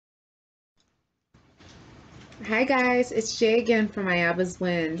Hi guys, it's Jay again from Ayaba's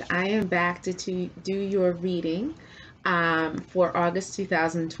Wind. I am back to do your reading for August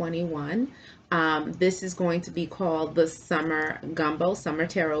 2021. This is going to be called the Summer Gumbo, Summer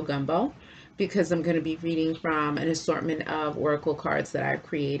Tarot Gumbo, because I'm going to be reading from an assortment of oracle cards that I've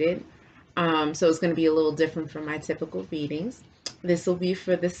created. So it's going to be a little different from my typical readings. This will be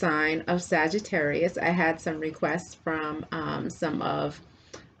for the sign of Sagittarius. I had some requests from some of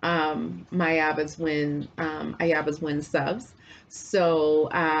my Ayaba's Win subs. So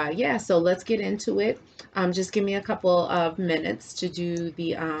yeah, so let's get into it. Just give me a couple of minutes to do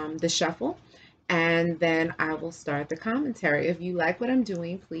the shuffle, and then I will start the commentary. If you like what I'm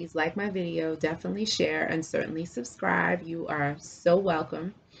doing, please like my video, definitely share, and certainly subscribe. You are so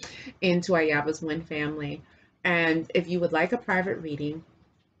welcome into Ayaba's Win family. And if you would like a private reading,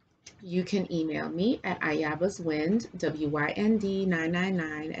 you can email me at ayabaswind,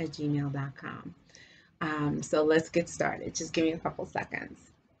 WYND999 @gmail.com. So let's get started. Just give me a couple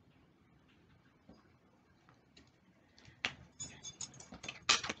seconds.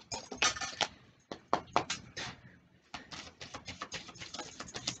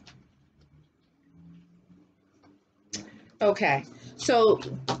 Okay, so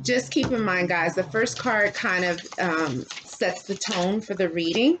just keep in mind, guys, the first card kind of sets the tone for the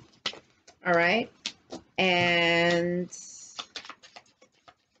reading. All right, and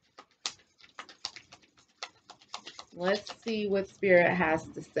let's see what Spirit has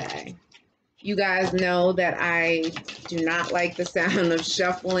to say. You guys know that I do not like the sound of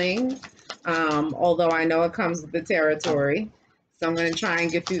shuffling, although I know it comes with the territory. So I'm going to try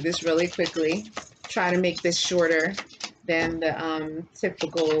and get through this really quickly. Try to make this shorter than the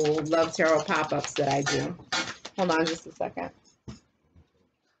typical Love Tarot pop-ups that I do. Hold on just a second.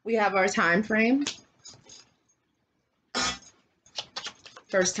 We have our time frame.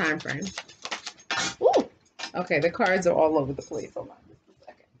 First time frame. Ooh. Okay, the cards are all over the place. Hold on just a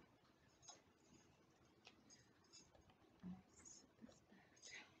second.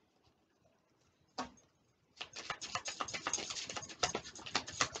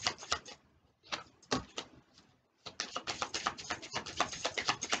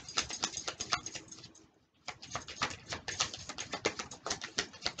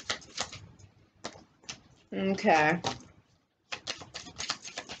 Okay.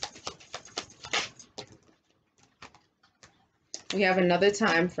 We have another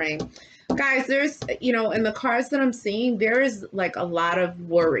time frame. Guys, there's, in the cards that I'm seeing, there is like a lot of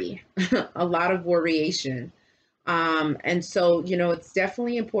worry, a lot of worryation. And so, it's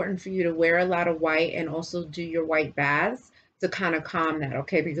definitely important for you to wear a lot of white and also do your white baths to kind of calm that,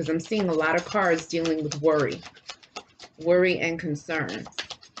 okay? Because I'm seeing a lot of cards dealing with worry and concern.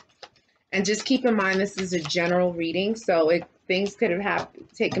 And just keep in mind, this is a general reading, so things could have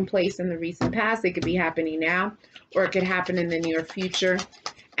taken place in the recent past. They could be happening now, or it could happen in the near future.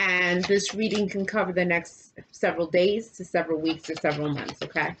 And this reading can cover the next several days to several weeks to several months,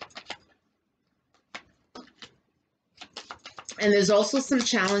 okay? And there's also some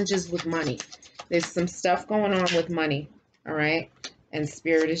challenges with money. There's some stuff going on with money, all right? And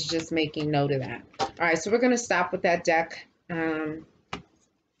Spirit is just making note of that. All right, so we're going to stop with that deck.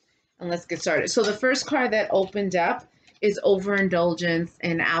 And let's get started. So the first card that opened up is overindulgence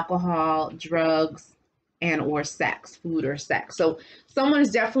in alcohol, drugs, and or sex, food or sex. So someone is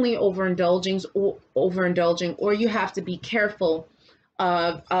definitely overindulging, or you have to be careful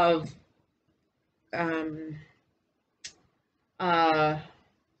of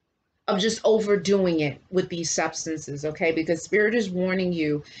just overdoing it with these substances, okay? Because Spirit is warning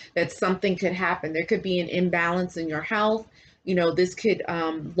you that something could happen. There could be an imbalance in your health. This could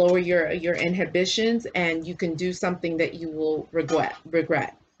lower your inhibitions, and you can do something that you will regret,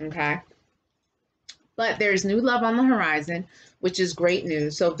 okay? But there's new love on the horizon, which is great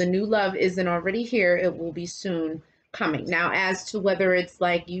news. So if the new love isn't already here, it will be soon coming. Now, as to whether it's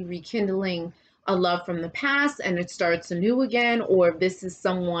like you rekindling a love from the past and it starts anew again, or if this is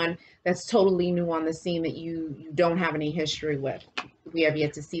someone that's totally new on the scene that you don't have any history with, we have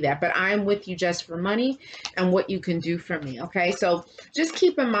yet to see that. But I'm with you just for money and what you can do for me, okay? So just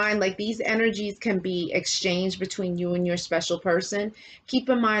keep in mind, like, these energies can be exchanged between you and your special person. Keep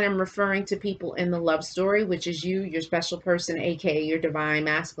in mind, I'm referring to people in the love story, which is you, your special person, aka your divine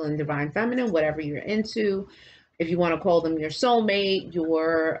masculine, divine feminine, whatever you're into. If you want to call them your soulmate,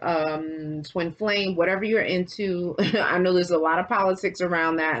 your twin flame, whatever you're into. I know there's a lot of politics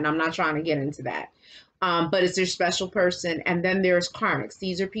around that, and I'm not trying to get into that. But it's their special person. And then there's karmics.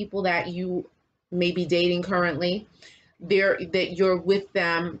 These are people that you may be dating currently. that you're with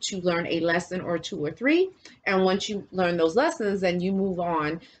them to learn a lesson or two or three. And once you learn those lessons, then you move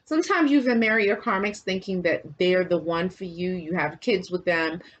on. Sometimes you even marry your karmics thinking that they're the one for you. You have kids with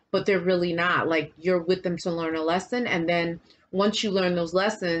them, but they're really not. Like, you're with them to learn a lesson. And then once you learn those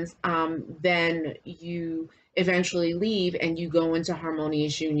lessons, then you eventually leave and you go into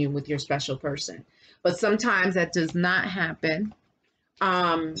harmonious union with your special person. But sometimes that does not happen,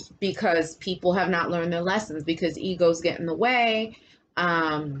 because people have not learned their lessons, because egos get in the way,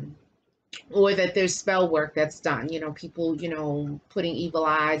 or that there's spell work that's done. People, putting evil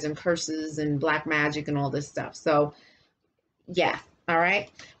eyes and curses and black magic and all this stuff. So yeah, all right.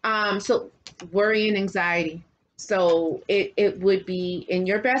 So worry and anxiety. So it would be in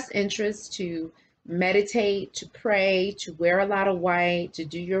your best interest to meditate, to pray, to wear a lot of white, to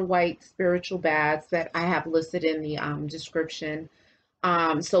do your white spiritual baths that I have listed in the description.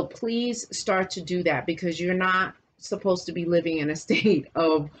 So please start to do that, because you're not supposed to be living in a state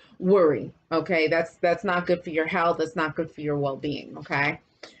of worry. Okay, that's not good for your health. That's not good for your well-being. Okay,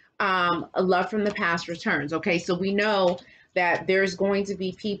 a love from the past returns. Okay, so we know that there's going to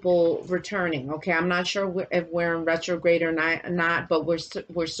be people returning. Okay, I'm not sure if we're in retrograde or not, but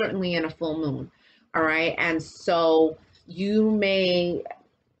we're certainly in a full moon. All right, and so you may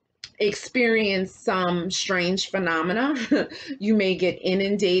experience some strange phenomena. You may get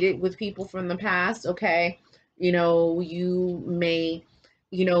inundated with people from the past. Okay, you may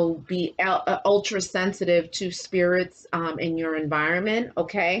be ultra sensitive to spirits in your environment.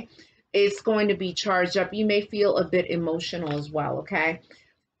 Okay, it's going to be charged up. You may feel a bit emotional as well. Okay,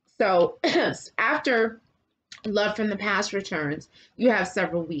 so after love from the past returns, you have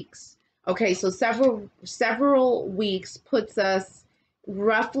several weeks. Okay, so several weeks puts us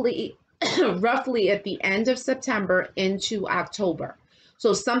roughly at the end of September into October.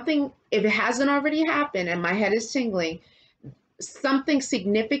 So something, if it hasn't already happened, and my head is tingling, something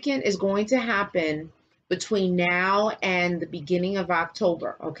significant is going to happen between now and the beginning of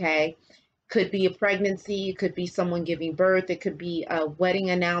October. Okay, could be a pregnancy, it could be someone giving birth, it could be a wedding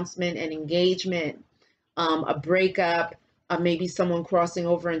announcement, an engagement, a breakup, maybe someone crossing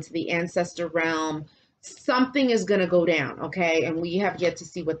over into the ancestor realm. Something is going to go down. Okay, and we have yet to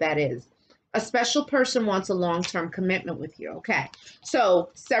see what that is. A special person wants a long-term commitment with you. Okay, so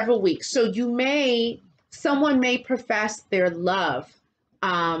several weeks. So someone may profess their love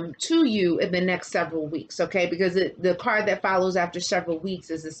to you in the next several weeks. Okay, because the card that follows after several weeks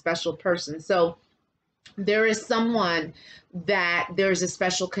is a special person. So there is someone that there's a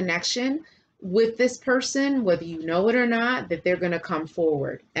special connection with this person, whether you know it or not, that they're going to come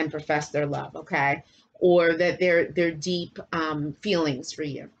forward and profess their love. Okay, or that they're deep feelings for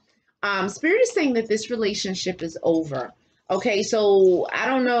you. Spirit is saying that this relationship is over. Okay, so I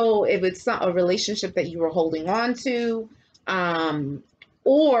don't know if it's a relationship that you were holding on to,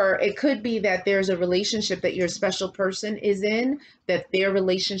 or it could be that there's a relationship that your special person is in, that their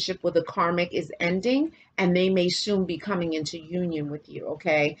relationship with a karmic is ending, and they may soon be coming into union with you.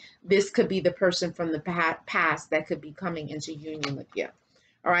 Okay, this could be the person from the past that could be coming into union with you.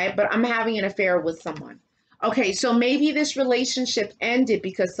 All right, but I'm having an affair with someone. Okay, so maybe this relationship ended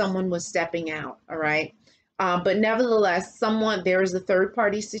because someone was stepping out. All right, but nevertheless, there is a third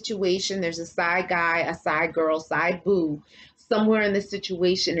party situation. There's a side guy, a side girl, side boo somewhere in this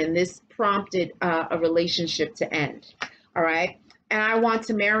situation, and this prompted a relationship to end. All right, and I want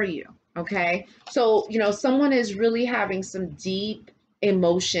to marry you. Okay, so someone is really having some deep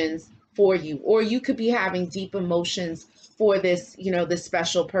emotions for you, or you could be having deep emotions for this this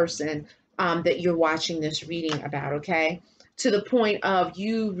special person that you're watching this reading about. Okay, to the point of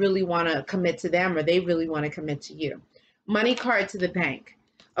you really want to commit to them, or they really want to commit to you. Money card to the bank.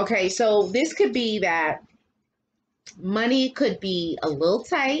 Okay, so this could be that money could be a little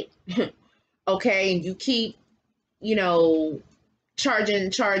tight. Okay, and you keep charging,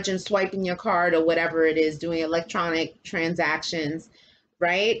 swiping your card or whatever it is, doing electronic transactions,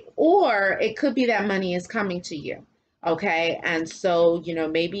 right? Or it could be that money is coming to you. Okay, and so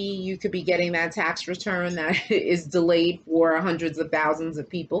maybe you could be getting that tax return that is delayed for hundreds of thousands of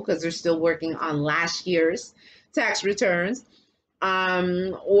people because they're still working on last year's tax returns.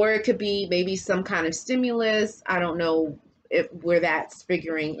 Or it could be maybe some kind of stimulus. I don't know where that's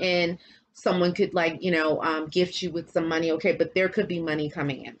figuring in. Someone could gift you with some money. Okay, but there could be money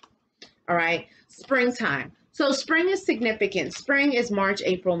coming in. All right, springtime. So spring is significant. Spring is March,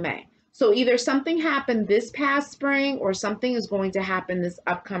 April, May. So either something happened this past spring or something is going to happen this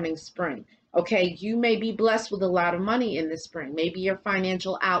upcoming spring. Okay, you may be blessed with a lot of money in the spring. Maybe your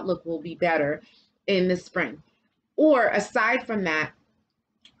financial outlook will be better in the spring. Or aside from that,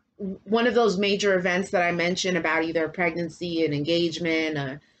 one of those major events that I mentioned about either pregnancy, an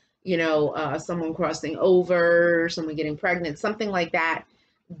engagement, someone crossing over, someone getting pregnant, something like that,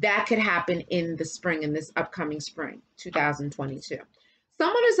 that could happen in the spring, in this upcoming spring, 2022.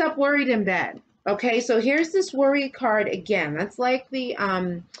 Someone is up worried in bed. Okay, so here's this worry card again. That's like the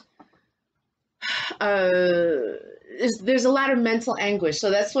there's a lot of mental anguish. So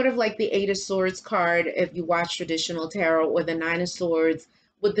that's sort of like the Eight of Swords card if you watch traditional tarot, or the Nine of Swords,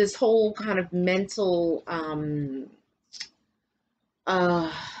 with this whole kind of mental I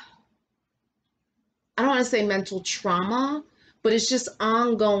don't want to say mental trauma, but it's just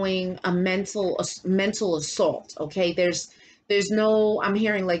ongoing a mental assault. Okay, there's no, I'm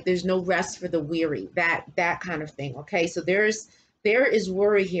hearing like there's no rest for the weary, that kind of thing. Okay, so there is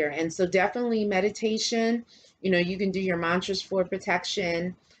worry here, and so definitely meditation. You can do your mantras for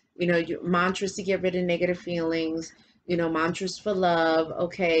protection. Your mantras to get rid of negative feelings. Mantras for love.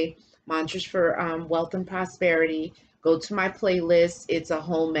 Okay, mantras for wealth and prosperity. Go to my playlist. It's a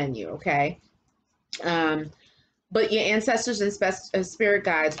whole menu. Okay. But your ancestors and spirit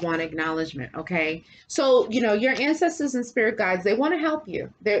guides want acknowledgement. Okay, so your ancestors and spirit guides, they want to help you.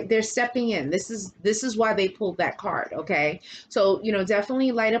 They're stepping in. This is why they pulled that card. Okay, so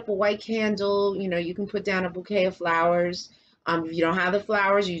definitely light up a white candle. You can put down a bouquet of flowers. If you don't have the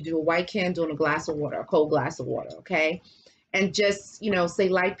flowers, you do a white candle in a glass of water, a cold glass of water. Okay, and just say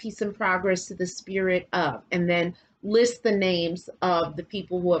light, peace, and progress to the spirit of, and then list the names of the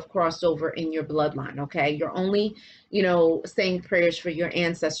people who have crossed over in your bloodline. Okay, you're only saying prayers for your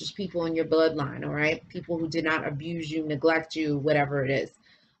ancestors, people in your bloodline. All right, people who did not abuse you, neglect you, whatever it is.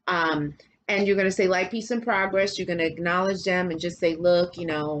 And you're going to say light, peace, and progress. You're going to acknowledge them and just say, look,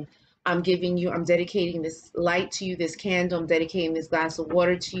 I'm dedicating this light to you, this candle. I'm dedicating this glass of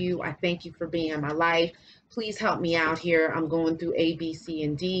water to you. I thank you for being in my life. Please help me out here. I'm going through A, B, C,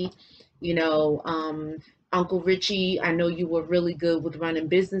 and D. Uncle Richie, I know you were really good with running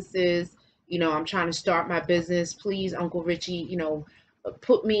businesses. I'm trying to start my business. Please, Uncle Richie,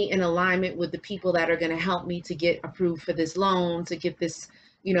 put me in alignment with the people that are going to help me to get approved for this loan, to get this,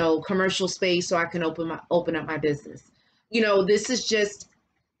 commercial space so I can open up my business. This is just,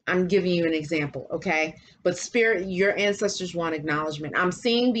 I'm giving you an example. Okay. But spirit, your ancestors want acknowledgement. I'm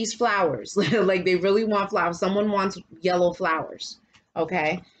seeing these flowers, like they really want flowers. Someone wants yellow flowers.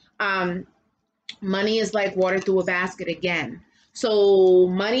 Okay. Money is like water through a basket again. So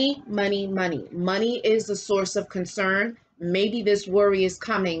money is a source of concern. Maybe this worry is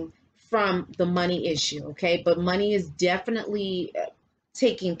coming from the money issue. Okay. But money is definitely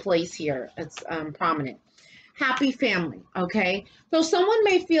taking place here. It's prominent. Happy family. Okay. So someone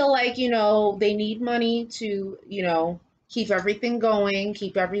may feel like, they need money to, keep everything going,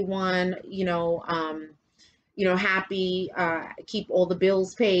 keep everyone, happy, keep all the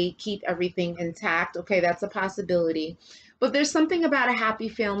bills paid, keep everything intact. Okay, that's a possibility. But there's something about a happy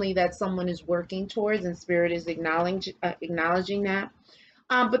family that someone is working towards, and spirit is acknowledging that.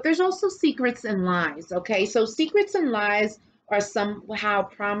 But there's also secrets and lies. Okay, so secrets and lies are somehow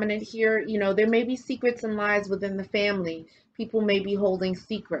prominent here. There may be secrets and lies within the family. People may be holding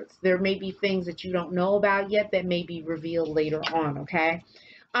secrets. There may be things that you don't know about yet that may be revealed later on. Okay.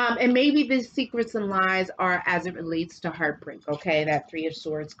 And maybe the secrets and lies are as it relates to heartbreak. Okay, that Three of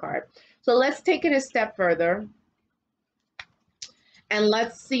Swords card. So let's take it a step further. And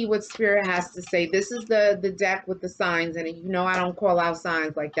let's see what Spirit has to say. This is the deck with the signs. And I don't call out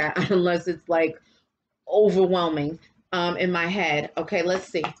signs like that unless it's like overwhelming in my head. Okay, let's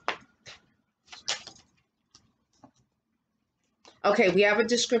see. Okay, we have a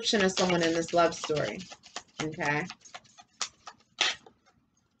description of someone in this love story. Okay.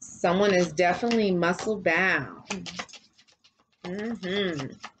 Someone is definitely muscle bound.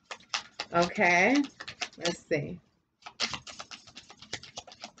 Okay, let's see.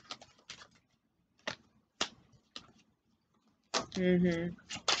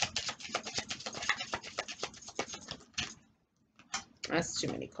 That's too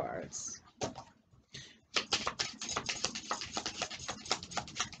many cards.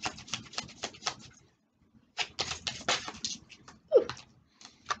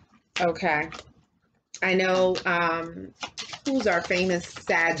 Okay. I know, who's our famous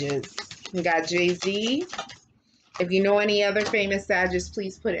Sages? We got Jay-Z. If you know any other famous Sages,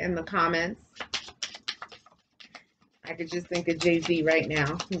 please put it in the comments. I could just think of Jay-Z right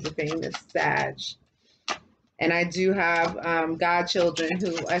now, who's a famous Sag. And I do have godchildren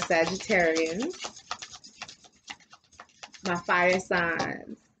who are Sagittarians. My fire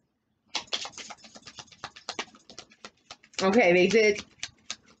signs. Okay, they did.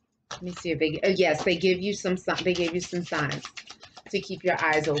 Let me see if they, yes, they give you some, they gave you some signs. to keep your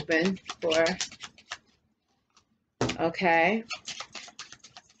eyes open for. Okay.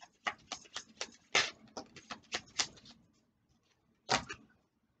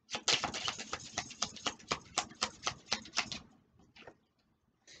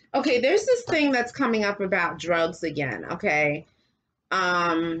 Okay, there's this thing that's coming up about drugs again, okay?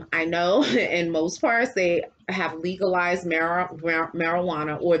 I know in most parts they have legalized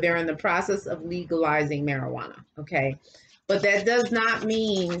marijuana, or they're in the process of legalizing marijuana, okay? But that does not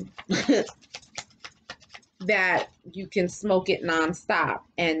mean that you can smoke it nonstop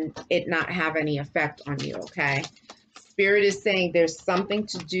and it not have any effect on you, okay? Spirit is saying there's something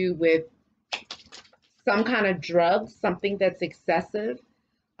to do with some kind of drug, something that's excessive,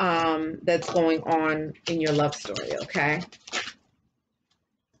 that's going on in your love story, okay?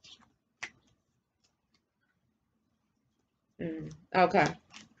 Okay.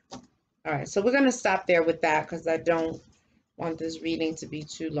 All right, so we're going to stop there with that because I don't want this reading to be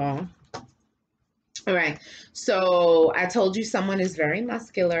too long. All right, so I told you someone is very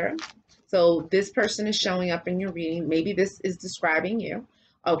muscular. So this person is showing up in your reading. Maybe this is describing you,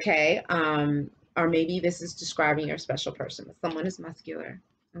 okay? Or maybe this is describing your special person, but someone is muscular,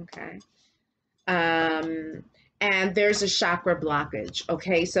 okay? And there's a chakra blockage,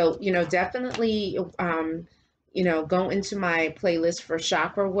 okay? So, you know, definitely, you know, go into my playlist for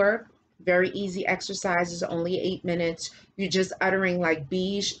chakra work. Very easy exercises, only 8 minutes. You're just uttering like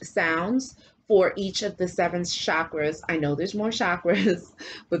beige sounds for each of the 7 chakras. I know there's more chakras,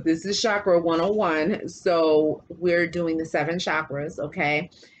 but this is chakra 101. So we're doing the 7 chakras, okay?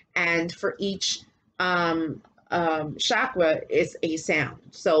 And for each chakra is a sound.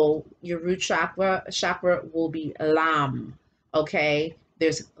 So your root chakra will be lam, okay?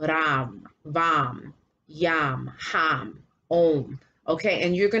 There's ram, vam, yam, ham, om. Okay,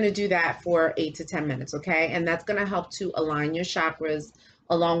 and you're going to do that for 8 to 10 minutes, okay? And that's going to help to align your chakras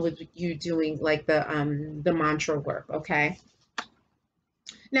along with you doing like the mantra work, okay?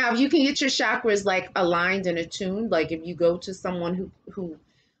 Now, if you can get your chakras like aligned and attuned, like if you go to someone who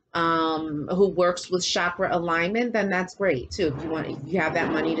works with chakra alignment, then that's great too. If you have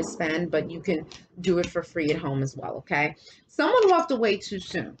that money to spend, but you can do it for free at home as well, okay? Someone walked away too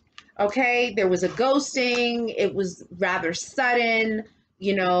soon. Okay, there was a ghosting. It was rather sudden,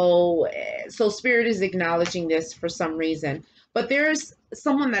 you know, so spirit is acknowledging this for some reason. But there's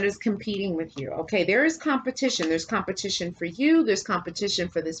someone that is competing with you, okay? There is competition. There's competition for you. There's competition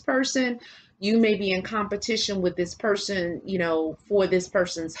for this person. You may be in competition with this person, you know, for this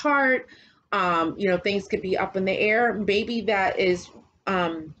person's heart. You know, things could be up in the air. Maybe that is,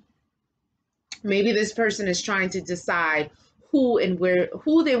 maybe this person is trying to decide who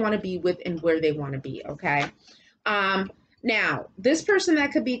they want to be with and where they want to be, okay? Now, this person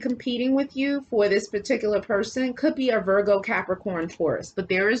that could be competing with you for this particular person could be a Virgo, Capricorn, Taurus, but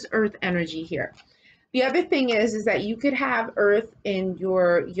there is earth energy here. The other thing is that you could have earth in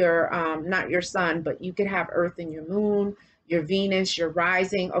your not your sun, but you could have earth in your moon, your Venus, your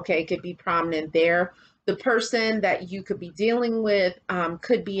rising, okay? It could be prominent there. The person that you could be dealing with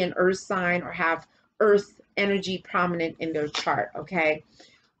could be an earth sign or have earth energy prominent in their chart, okay?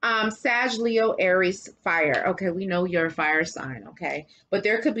 Sag, Leo, Aries, fire. Okay, we know you're a fire sign, okay? But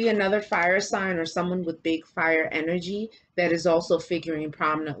there could be another fire sign or someone with big fire energy that is also figuring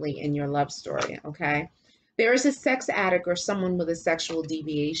prominently in your love story, okay? There is a sex addict or someone with a sexual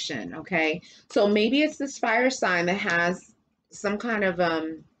deviation, okay? So maybe it's this fire sign that has some kind of,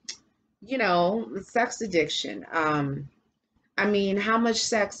 you know, sex addiction. I mean, how much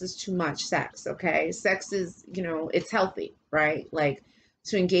sex is too much sex, okay? Sex is, you know, it's healthy, right? Like,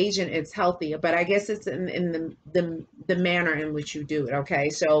 to engage in it's healthy, but I guess it's in the manner in which you do it, okay?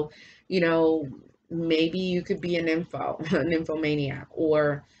 So, you know, maybe you could be an nymphomaniac,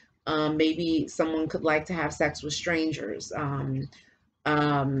 or maybe someone could like to have sex with strangers.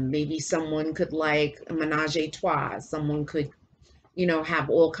 Maybe someone could like a menage a trois. Someone could, you know, have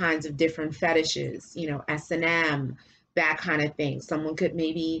all kinds of different fetishes, you know, S&M, that kind of thing. Someone could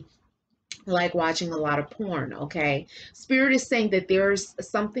maybe like watching a lot of porn, okay? Spirit is saying that there's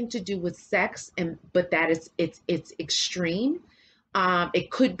something to do with sex, but that it's extreme. It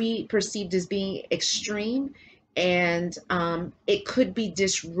could be perceived as being extreme, and it could be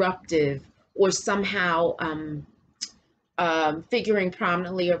disruptive or somehow figuring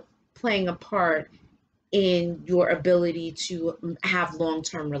prominently or playing a part in your ability to have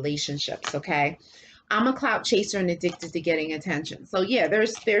long-term relationships, okay? I'm a clout chaser and addicted to getting attention. So yeah,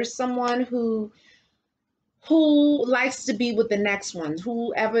 there's someone who likes to be with the next one,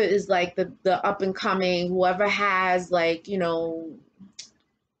 whoever is like the up and coming, whoever has like, you know,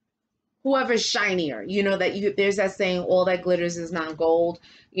 whoever's shinier, you know, that you, there's that saying, all that glitters is not gold,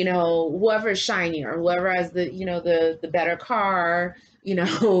 you know, whoever's shinier, whoever has the, you know, the better car, you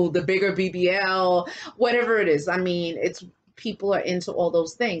know, the bigger BBL, whatever it is. I mean, it's, people are into all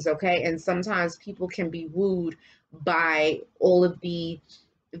those things, okay? And sometimes people can be wooed by all of the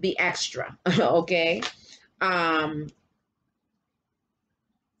extra, okay? Um,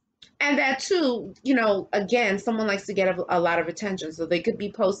 and that too, you know, again, someone likes to get a lot of attention, so they could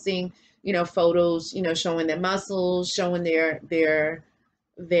be posting, you know, photos, you know, showing their muscles, showing their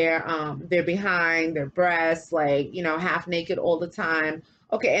behind, their breasts, like, you know, half naked all the time.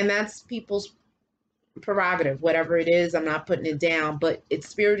 Okay, and that's people's prerogative, whatever it is. I'm not putting it down, but it's,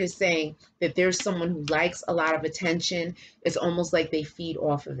 spirit is saying that there's someone who likes a lot of attention. It's almost like they feed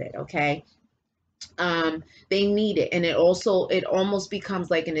off of it, okay? They need it, and it also, it almost becomes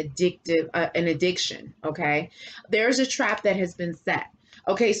like an addictive an addiction, okay? There's a trap that has been set.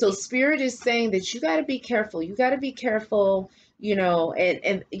 Okay, so spirit is saying that you got to be careful, you got to be careful, you know.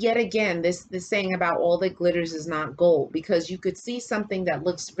 And yet again, this saying about all that glitters is not gold, because you could see something that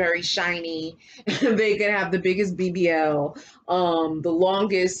looks very shiny. They could have the biggest BBL, the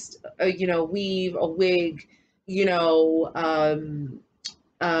longest you know, weave, a wig, you know,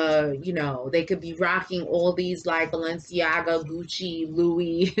 you know, they could be rocking all these like Balenciaga, Gucci,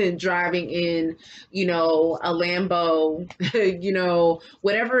 Louis, and driving in, you know, a Lambo, you know,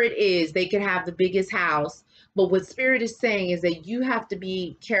 whatever it is. They could have the biggest house. But what spirit is saying is that you have to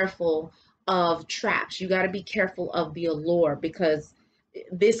be careful of traps. You got to be careful of the allure, because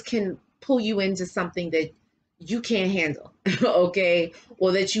this can pull you into something that you can't handle, okay?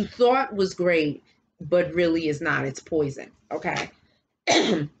 Or that you thought was great, but really is not. It's poison, okay?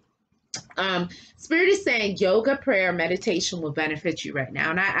 Spirit is saying yoga, prayer, meditation will benefit you right now.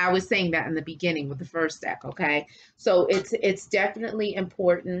 And I was saying that in the beginning with the first deck, okay? So it's definitely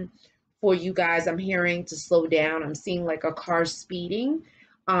important for you guys. I'm hearing to slow down. I'm seeing like a car speeding,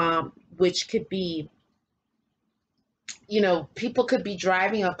 which could be, you know, people could be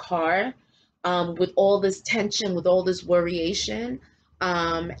driving a car with all this tension, with all this worryation.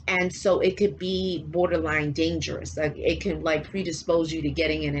 And so it could be borderline dangerous. Like it can like predispose you to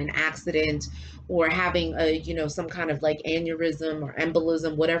getting in an accident, or having a, you know, some kind of like aneurysm or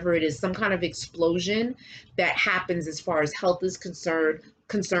embolism, whatever it is, some kind of explosion that happens as far as health is concerned.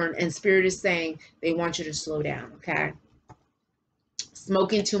 And spirit is saying they want you to slow down, okay?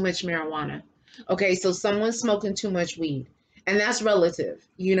 Smoking too much marijuana. Okay, so someone's smoking too much weed, and that's relative.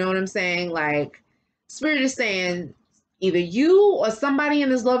 You know what I'm saying? Like, spirit is saying either you or somebody in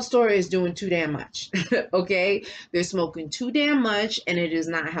this love story is doing too damn much. Okay, they're smoking too damn much, and it is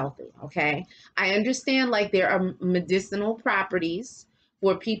not healthy. Okay, I understand like there are medicinal properties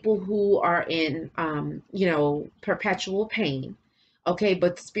for people who are in, you know, perpetual pain. Okay,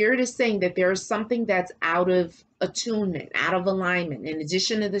 but spirit is saying that there is something that's out of attunement, out of alignment. In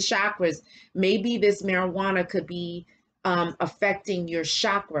addition to the chakras, maybe this marijuana could be affecting your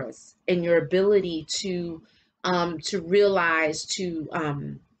chakras and your ability to realize,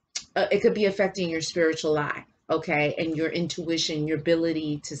 it could be affecting your spiritual eye, okay, and your intuition, your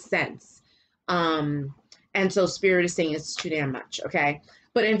ability to sense. And so spirit is saying it's too damn much, okay?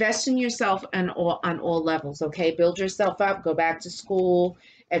 But invest in yourself on all levels, okay? Build yourself up, go back to school.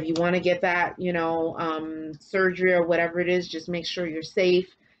 If you want to get that, you know, surgery or whatever it is, just make sure you're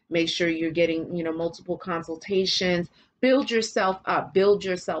safe. Make sure you're getting, you know, multiple consultations. Build yourself up,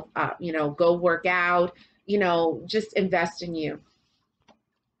 you know, go work out, you know, just invest in you,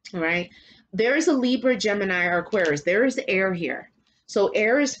 all right? There is a Libra, Gemini, or Aquarius. There is air here. So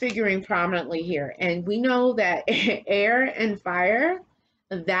air is figuring prominently here. And we know that air and fire,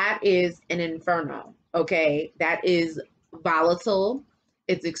 that is an inferno, okay? That is volatile.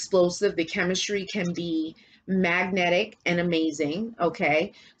 It's explosive. The chemistry can be magnetic and amazing,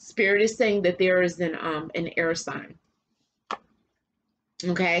 okay? Spirit is saying that there is an air sign.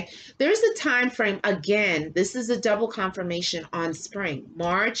 Okay, there's a time frame. Again, this is a double confirmation on spring,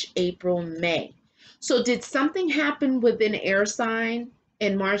 March, April, May. So did something happen with an air sign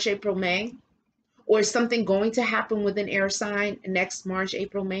in March, April, May? Or is something going to happen with an air sign next March,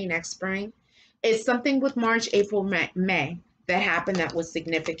 April, May, next spring? It's something with March, April, May that happened that was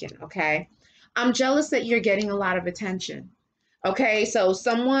significant, okay? I'm jealous that you're getting a lot of attention. Okay, so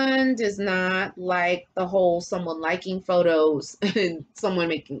someone does not like the whole someone liking photos and someone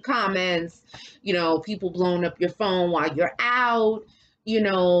making comments, you know, people blowing up your phone while you're out, you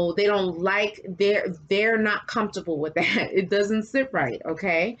know, they don't like, they're not comfortable with that. It doesn't sit right,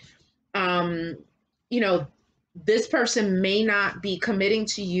 okay? You know, this person may not be committing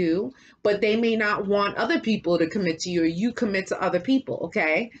to you, but they may not want other people to commit to you, or you commit to other people,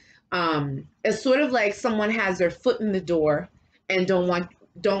 okay? It's sort of like someone has their foot in the door and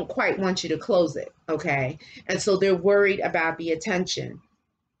don't quite want you to close it, okay? And so they're worried about the attention.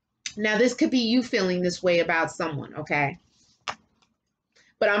 Now, this could be you feeling this way about someone, okay?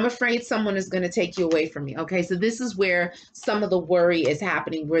 But I'm afraid someone is going to take you away from me, okay? So this is where some of the worry is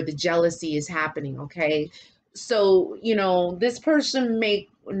happening, where the jealousy is happening, okay? So, you know, this person may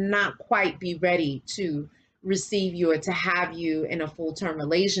not quite be ready to receive you or to have you in a full-term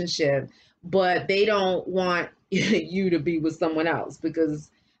relationship, but they don't want you to be with someone else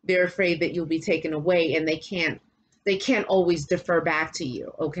because they're afraid that you'll be taken away, and they can't always defer back to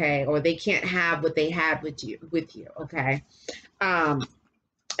you, okay? Or they can't have what they had with you, okay?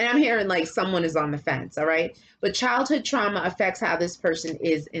 And I'm hearing like someone is on the fence, all right? But childhood trauma affects how this person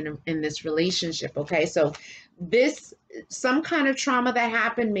is in this relationship, okay? So some kind of trauma that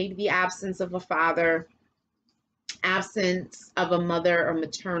happened, maybe the absence of a father, absence of a mother or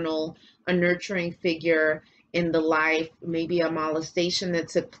maternal, a nurturing figure in the life, maybe a molestation that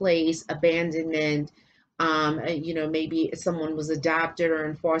took place, abandonment, you know, maybe someone was adopted or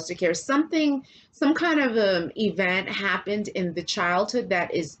in foster care, some kind of event happened in the childhood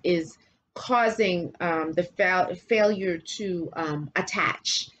that is causing the failure to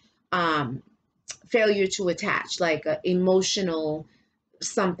attach, like emotional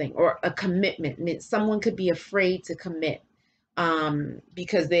something or a commitment. I mean, someone could be afraid to commit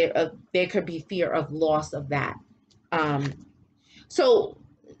because there could be fear of loss of that. So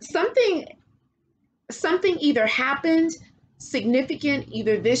something either happened significant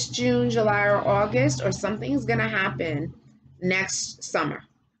either this June, July, or August, or something is going to happen next summer,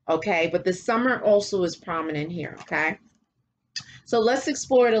 okay? But the summer also is prominent here, okay? So let's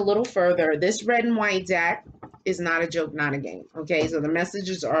explore it a little further. This red and white deck is not a joke, not a game, okay? So the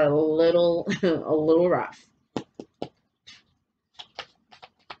messages are a little rough.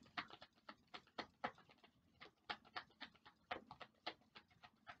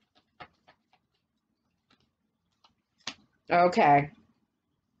 Okay.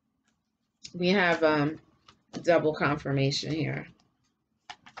 We have double confirmation here.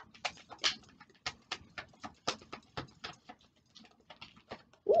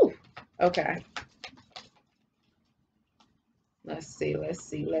 Ooh, okay. Let's see.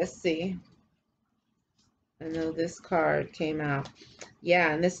 I know this card came out.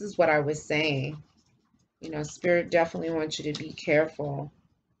 Yeah, and this is what I was saying. You know, Spirit definitely wants you to be careful.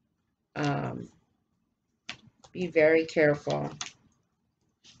 Be very careful.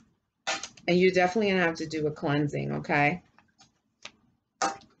 And you're definitely going to have to do a cleansing, okay?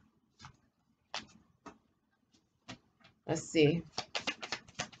 Let's see.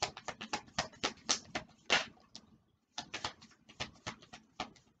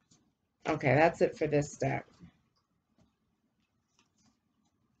 Okay, that's it for this deck.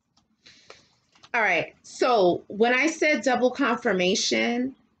 All right, so when I said double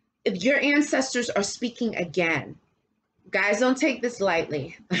confirmation, if your ancestors are speaking again, guys, don't take this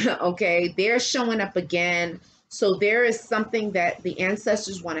lightly, okay? They're showing up again. So there is something that the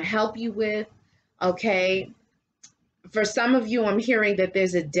ancestors want to help you with, okay? For some of you, I'm hearing that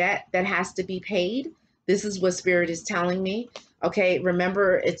there's a debt that has to be paid. This is what Spirit is telling me. Okay,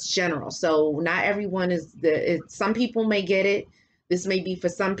 remember, it's general. So not everyone is some people may get it. This may be for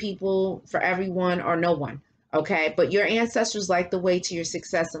some people, for everyone, or no one. Okay, but your ancestors like the way to your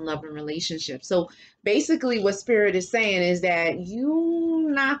success in love and relationships. So basically what Spirit is saying is that you're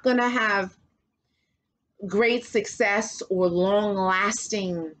not going to have great success or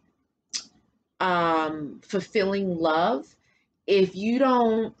long-lasting fulfilling love if you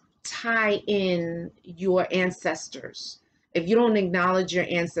don't tie in your ancestors, if you don't acknowledge your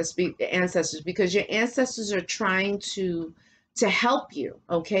ancestors, because your ancestors are trying to help you,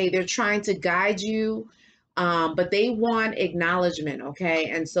 okay? They're trying to guide you, but they want acknowledgement, okay?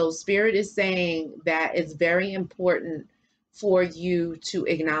 And so Spirit is saying that it's very important for you to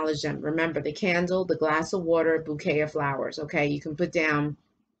acknowledge them. Remember, the candle, the glass of water, a bouquet of flowers, okay? You can put down,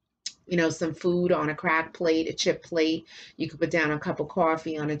 you know, some food on a cracked plate, a chipped plate. You could put down a cup of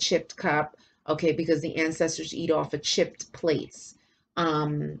coffee on a chipped cup, okay, because the ancestors eat off of chipped plates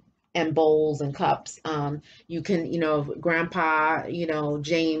and bowls and cups. You can, you know, Grandpa, you know,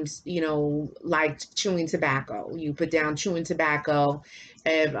 James, you know, liked chewing tobacco. You put down chewing tobacco.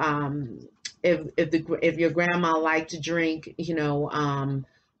 If your grandma liked to drink, you know,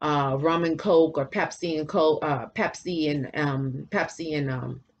 rum and Coke, or Pepsi and Coke, Pepsi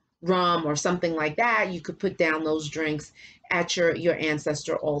and rum or something like that, you could put down those drinks at your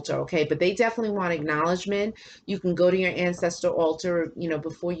ancestor altar, okay? But they definitely want acknowledgement. You can go to your ancestor altar, you know,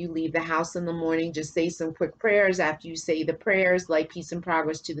 before you leave the house in the morning. Just say some quick prayers. After you say the prayers, like peace and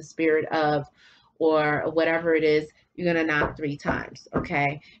progress to the spirit of, or whatever it is, you're gonna knock 3 times,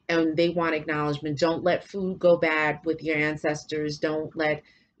 okay? And they want acknowledgement. Don't let food go bad with your ancestors. Don't let,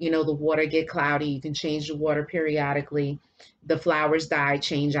 you know, the water get cloudy. You can change the water periodically. The flowers die,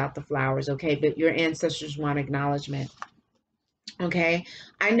 change out the flowers, okay? But your ancestors want acknowledgement. Okay,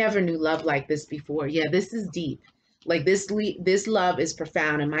 I never knew love like this before. Yeah, this is deep. Like this love is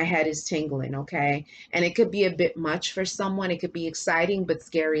profound, and my head is tingling. Okay, and it could be a bit much for someone. It could be exciting but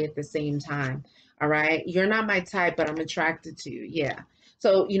scary at the same time. All right, you're not my type, but I'm attracted to you. Yeah.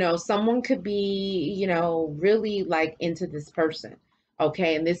 So you know, someone could be, you know, really like into this person.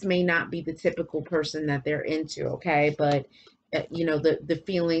 Okay, and this may not be the typical person that they're into. Okay, but you know, the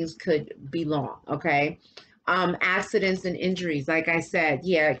feelings could be long. Okay, accidents and injuries, like I said,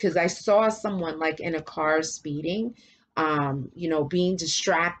 yeah, because I saw someone like in a car speeding, you know, being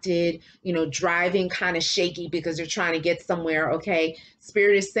distracted, you know, driving kind of shaky because they're trying to get somewhere. Okay,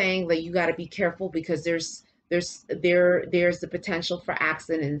 spirit is saying that you got to be careful because there's the potential for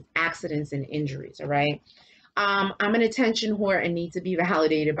accidents and injuries. All right. I'm an attention whore and need to be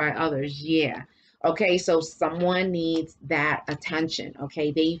validated by others. Yeah. Okay, so someone needs that attention.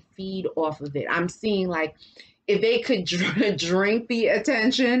 Okay, they feed off of it. I'm seeing like if they could drink the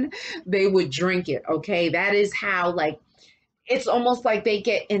attention, they would drink it. Okay, that is how, like, it's almost like they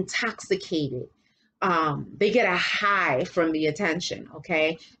get intoxicated. They get a high from the attention.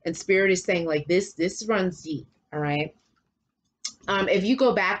 Okay, and spirit is saying like this runs deep. All right. If you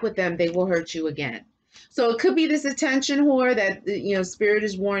go back with them, they will hurt you again. So it could be this attention whore that, you know, spirit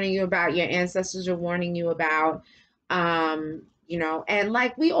is warning you about, your ancestors are warning you about. You know, and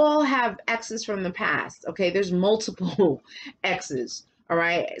like we all have exes from the past. Okay, there's multiple exes. All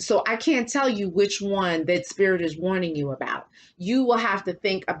right, so I can't tell you which one that spirit is warning you about. You will have to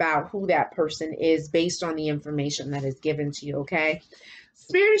think about who that person is based on the information that is given to you. Okay.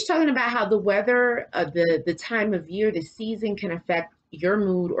 Spirit is talking about how the weather, the time of year, the season can affect your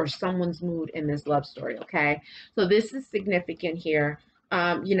mood or someone's mood in this love story. Okay, so this is significant here.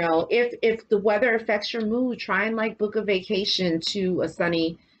 You know, if the weather affects your mood, try and like book a vacation to a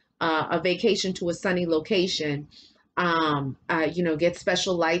sunny location. You know, get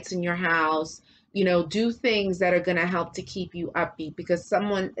special lights in your house. You know, do things that are going to help to keep you upbeat, because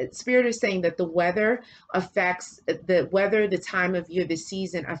spirit is saying that the weather the time of year, the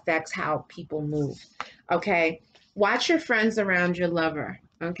season affects how people move. Okay. Watch your friends around your lover.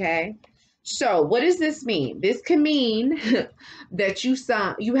 Okay. So what does this mean? This can mean that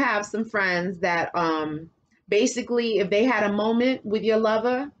you have some friends that basically if they had a moment with your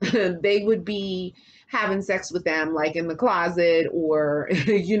lover, they would be having sex with them like in the closet, or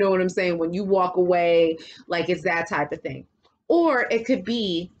you know what I'm saying, when you walk away, like it's that type of thing. Or it could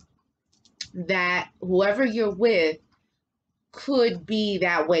be that whoever you're with could be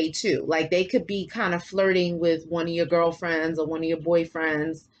that way too. Like they could be kind of flirting with one of your girlfriends or one of your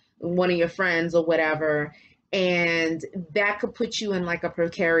boyfriends, one of your friends or whatever. And that could put you in like a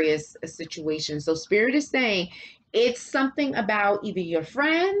precarious situation. So spirit is saying it's something about either your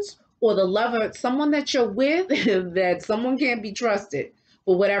friends or the lover, someone that you're with, that someone can't be trusted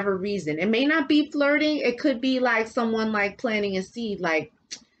for whatever reason. It may not be flirting. It could be like someone like planting a seed, like,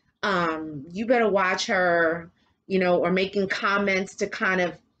 you better watch her, you know, or making comments to kind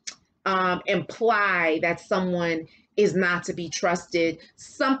of imply that someone is not to be trusted.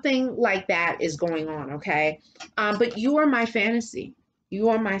 Something like that is going on, okay? But you are my fantasy. You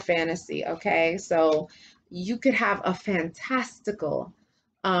are my fantasy, okay? So you could have a fantastical,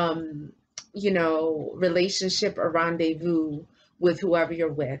 you know, relationship or rendezvous with whoever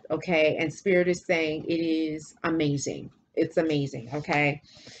you're with, okay? And spirit is saying it is amazing. It's amazing, okay?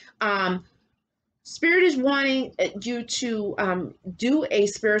 Um, Spirit is wanting you to do a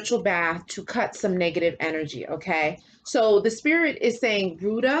spiritual bath to cut some negative energy, okay? So the spirit is saying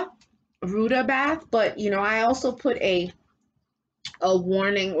Ruda bath, but you know, I also put a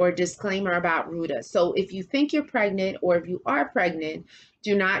warning or disclaimer about Ruda. So if you think you're pregnant or if you are pregnant,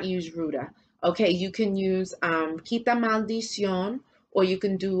 do not use Ruda. Okay, you can use Quita Maldición, or you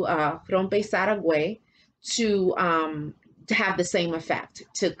can do Rompe Saragüey to have the same effect,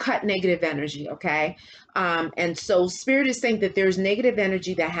 to cut negative energy, okay? And so spirit is saying that there's negative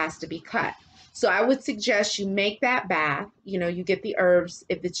energy that has to be cut. So I would suggest you make that bath. You know, you get the herbs.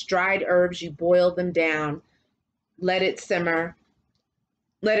 If it's dried herbs, you boil them down, let it simmer,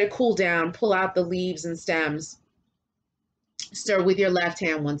 let it cool down, pull out the leaves and stems, Stir with your left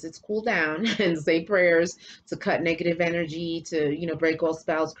hand once it's cooled down and say prayers to cut negative energy, to, break all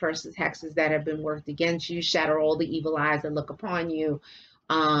spells, curses, hexes that have been worked against you, shatter all the evil eyes that look upon you.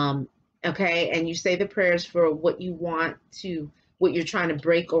 Um, okay. And you say the prayers for what you want to, what you're trying to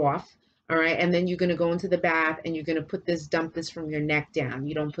break off. All right. And then you're going to go into the bath and you're going to dump this from your neck down.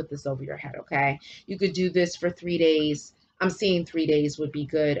 You don't put this over your head. Okay. You could do this for 3 days. I'm seeing 3 days would be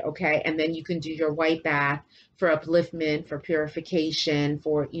good. Okay. And then you can do your white bath for upliftment, for purification,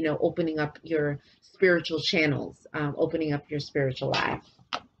 for, opening up your spiritual channels, opening up your spiritual life.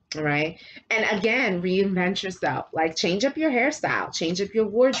 All right. And again, reinvent yourself. Like, change up your hairstyle, change up your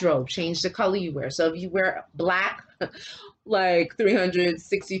wardrobe, change the color you wear. So if you wear black, like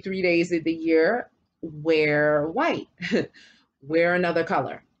 363 days of the year, wear white, wear another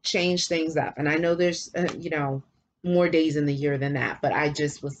color, change things up. And I know there's, more days in the year than that, but I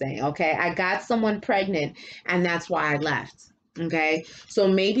just was saying, okay, I got someone pregnant and that's why I left. Okay. So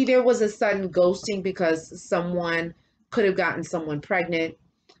maybe there was a sudden ghosting because someone could have gotten someone pregnant.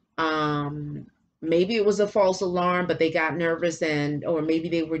 Maybe it was a false alarm, but they got nervous, or maybe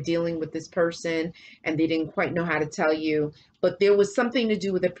they were dealing with this person and they didn't quite know how to tell you, but there was something to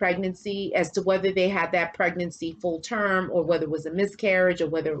do with the pregnancy. As to whether they had that pregnancy full term or whether it was a miscarriage or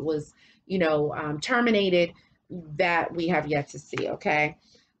whether it was, terminated, that we have yet to see. Okay.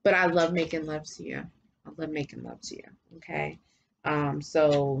 But I love making love to you. I love making love to you. Okay.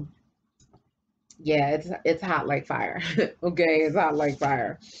 So yeah, it's hot like fire. Okay. It's hot like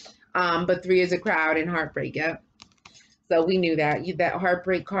fire. But 3 is a crowd and heartbreak. Yep. So we knew that that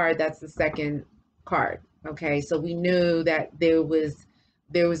heartbreak card, that's the second card. Okay. So we knew that there was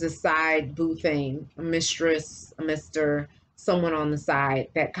a side boo thing, a mistress, a Mr., someone on the side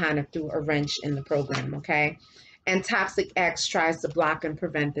that kind of threw a wrench in the program. Okay. And toxic X tries to block and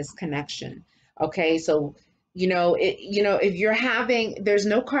prevent this connection. Okay. So, if you're having, there's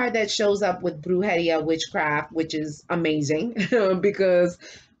no card that shows up with brujeria, witchcraft, which is amazing because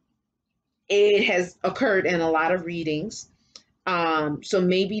it has occurred in a lot of readings. So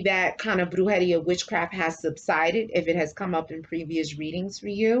maybe that kind of brujeria, witchcraft has subsided if it has come up in previous readings for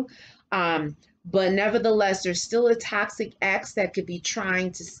you. But nevertheless, there's still a toxic X that could be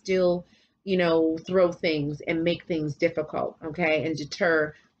trying to still, throw things and make things difficult, okay, and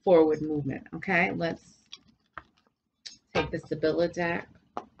deter forward movement. Okay, let's take the Sibylla deck.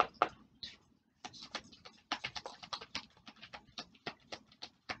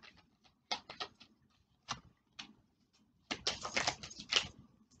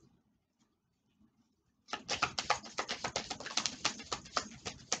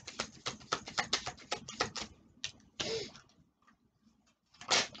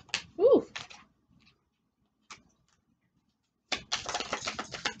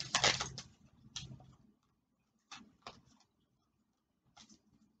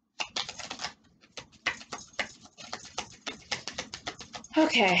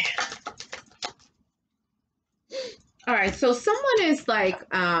 Okay. All right. So someone is like,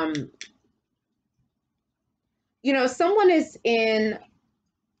 someone is in,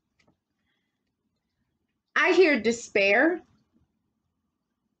 I hear despair.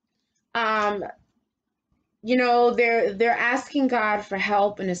 They're asking God for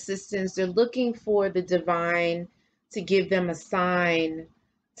help and assistance. They're looking for the divine to give them a sign,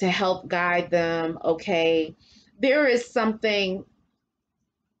 to help guide them. Okay. There is something,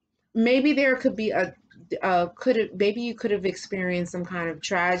 maybe there could be maybe you could have experienced some kind of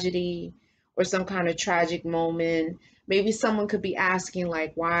tragedy or some kind of tragic moment. Maybe someone could be asking,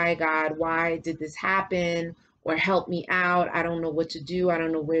 like, why, God, why did this happen? Or help me out. I don't know what to do. I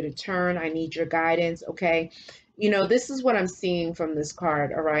don't know where to turn. I need your guidance. Okay. This is what I'm seeing from this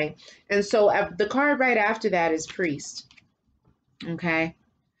card. All right. And so the card right after that is priest. Okay.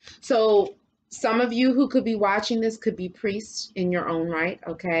 So some of you who could be watching this could be priests in your own right.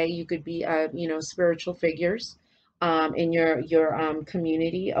 Okay. You could be, spiritual figures in your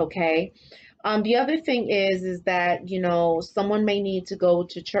community. Okay. The other thing is that, someone may need to go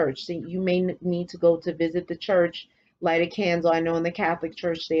to church. So you may need to go to visit the church, light a candle. I know in the Catholic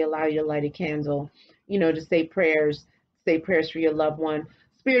Church, they allow you to light a candle, to say prayers for your loved one.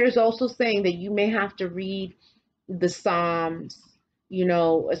 Spirit is also saying that you may have to read the Psalms,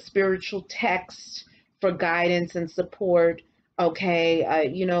 a spiritual text for guidance and support. Okay.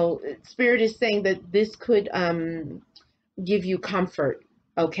 Spirit is saying that this could give you comfort.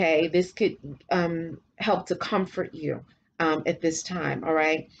 Okay, this could help to comfort you at this time. All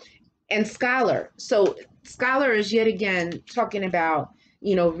right. And scholar. So scholar is yet again talking about,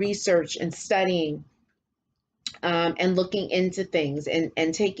 research and studying and looking into things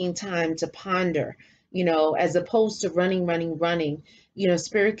and taking time to ponder, you know, as opposed to running, running, running. You know,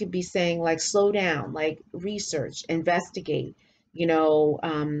 spirit could be saying like, slow down, like research, investigate, you know,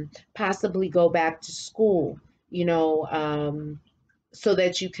 possibly go back to school, you know, so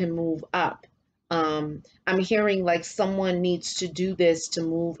that you can move up. I'm hearing like someone needs to do this to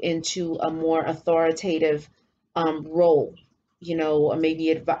move into a more authoritative role, you know, or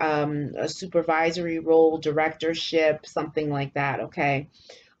maybe a supervisory role, directorship, something like that. Okay.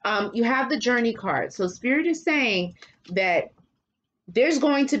 You have the journey card. So Spirit is saying that there's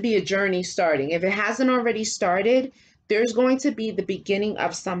going to be a journey starting. If it hasn't already started, there's going to be the beginning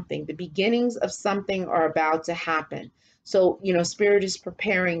of something. The beginnings of something are about to happen. So, you know, Spirit is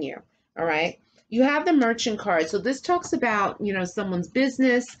preparing you. All right. You have the merchant card. So this talks about, you know, someone's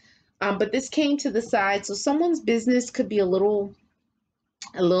business, but this came to the side. So someone's business could be a little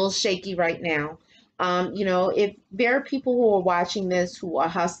shaky right now. You know, if there are people who are watching this who are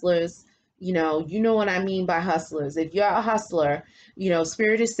hustlers, you know what I mean by hustlers. If you're a hustler, you know,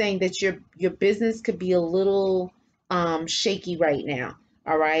 Spirit is saying that your business could be a little shaky right now.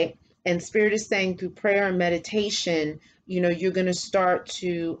 All right. And Spirit is saying through prayer and meditation, you know, you're going to start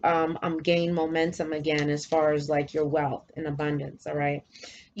to gain momentum again as far as like your wealth and abundance. All right.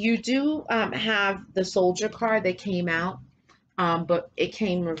 You do have the soldier card that came out, but it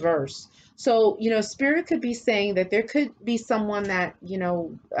came reverse. So, you know, Spirit could be saying that there could be someone that, you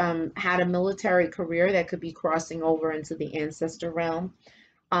know, had a military career that could be crossing over into the ancestor realm.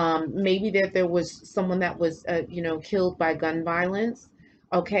 Maybe that there was someone that was, you know, killed by gun violence,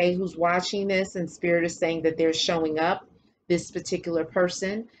 okay, who's watching this, and Spirit is saying that they're showing up, this particular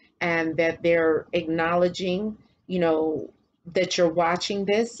person, and that they're acknowledging, you know, that you're watching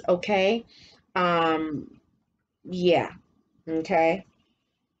this, okay? Yeah, okay.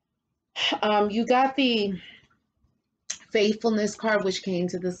 You got the faithfulness card, which came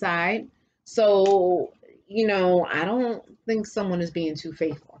to the side. So, you know, I don't think someone is being too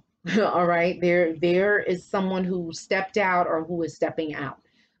faithful. All right. There is someone who stepped out or who is stepping out.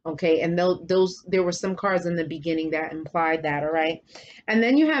 Okay. And those, there were some cards in the beginning that implied that. All right. And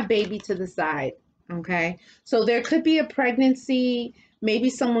then you have baby to the side. Okay. So there could be a pregnancy. Maybe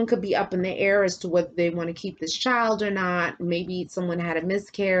someone could be up in the air as to whether they want to keep this child or not. Maybe someone had a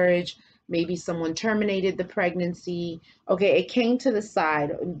miscarriage. Maybe someone terminated the pregnancy. Okay, it came to the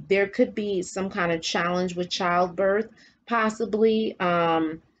side. There could be some kind of challenge with childbirth, possibly.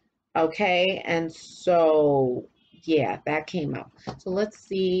 Okay, and so, yeah, that came up. So let's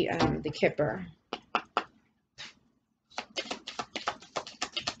see the Kipper.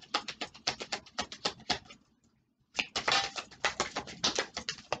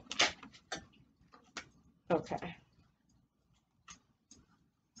 Okay.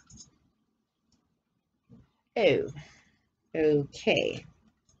 Oh, okay.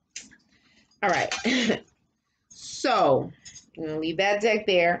 All right. So, I'm going to leave that deck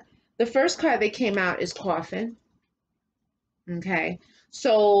there. The first card that came out is Coffin. Okay.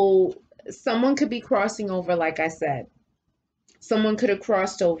 So, someone could be crossing over, like I said. Someone could have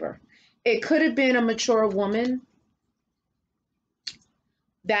crossed over. It could have been a mature woman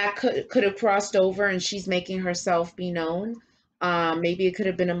that could have crossed over and she's making herself be known. Maybe it could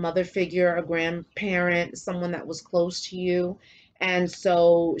have been a mother figure, a grandparent, someone that was close to you. And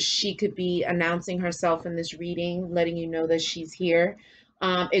so she could be announcing herself in this reading, letting you know that she's here.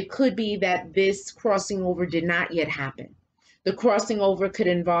 It could be that this crossing over did not yet happen. The crossing over could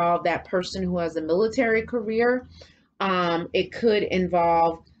involve that person who has a military career. It could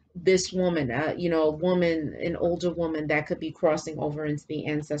involve this woman, you know, a woman, an older woman that could be crossing over into the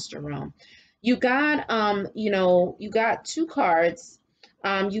ancestor realm. You got, you know, you got two cards.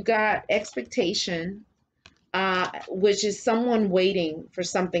 You got expectation, which is someone waiting for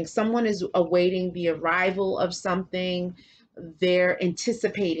something. Someone is awaiting the arrival of something. They're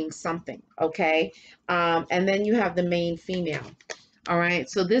anticipating something, okay? And then you have the main female. All right,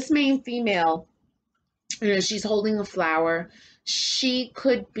 so this main female, you know, she's holding a flower. She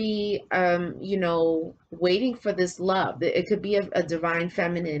could be, you know, waiting for this love. It could be a divine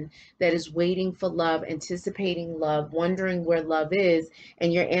feminine that is waiting for love, anticipating love, wondering where love is.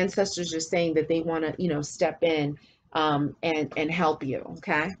 And your ancestors are saying that they want to, you know, step in and help you.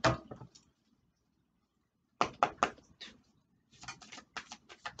 Okay.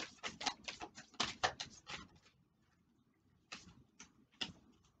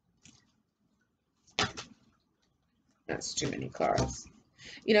 That's too many cards.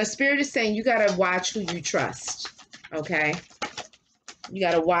 You know, Spirit is saying you got to watch who you trust. Okay. You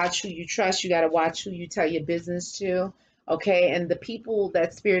got to watch who you trust. You got to watch who you tell your business to. Okay. And the people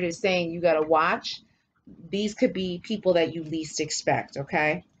that Spirit is saying you got to watch, these could be people that you least expect.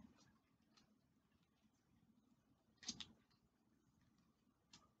 Okay.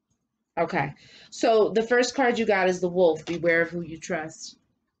 Okay. So the first card you got is the wolf. Beware of who you trust.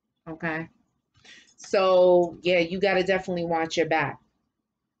 Okay. So yeah, you got to definitely watch your back.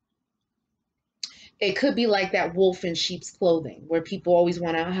 It could be like that wolf in sheep's clothing where people always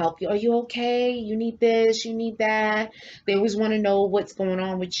want to help you. Are you okay? You need this, you need that. They always want to know what's going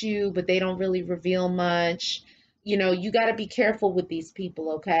on with you, but they don't really reveal much. You know, you got to be careful with these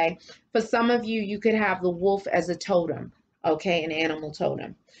people, okay? For some of you, you could have the wolf as a totem, okay, an animal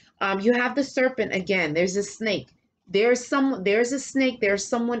totem. You have the serpent again. There's a snake. There's a snake. There's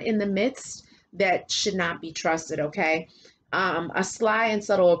someone in the midst that should not be trusted, okay? A sly and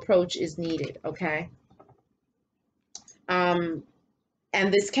subtle approach is needed, okay? And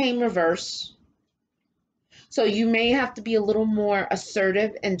this came reverse. So you may have to be a little more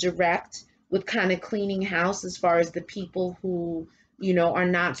assertive and direct with kind of cleaning house as far as the people who, you know, are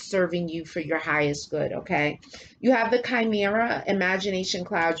not serving you for your highest good, okay? You have the chimera, imagination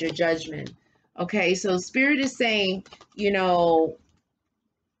clouds your judgment, okay? So Spirit is saying, you know,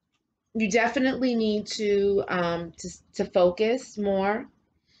 you definitely need to focus more,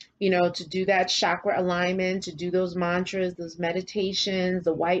 you know, to do that chakra alignment, to do those mantras, those meditations,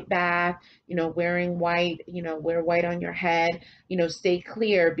 the white bath, you know, wearing white, you know, wear white on your head, you know, stay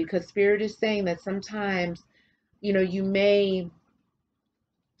clear, because Spirit is saying that sometimes, you know, you may,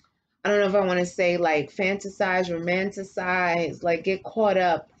 I don't know if I want to say like fantasize, romanticize, like get caught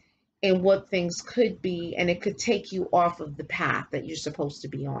up in what things could be, and it could take you off of the path that you're supposed to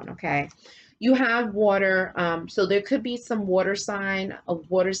be on, okay? You have water, so there could be some a water sign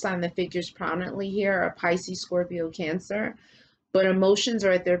that figures prominently here, a Pisces, Scorpio, Cancer, but emotions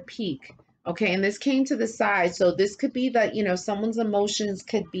are at their peak, okay? And this came to the side, so this could be that, you know, someone's emotions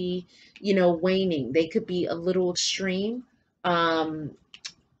could be, you know, waning. They could be a little extreme.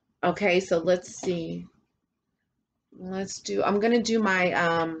 Okay, so let's see. I'm gonna do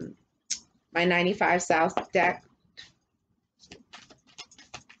my 95 South deck,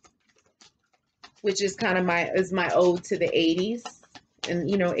 which is kind of my ode to the 80s. And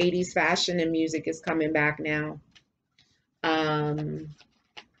you know, 80s fashion and music is coming back now.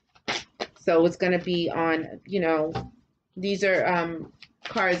 So it's going to be on, you know, these are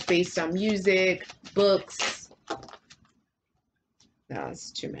cards based on music, books. No,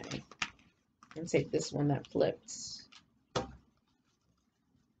 it's too many. I'm going to take this one that flipped.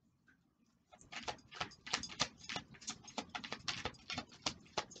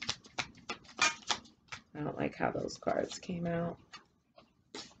 I don't like how those cards came out.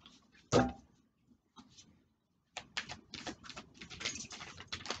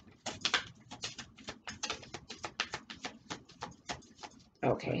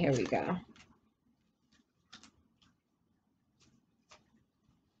 Okay, here we go.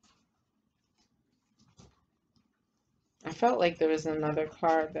 I felt like there was another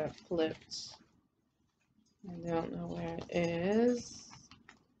card that flipped. I don't know where it is.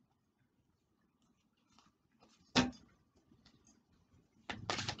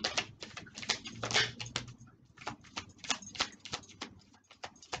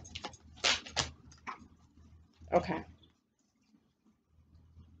 Okay.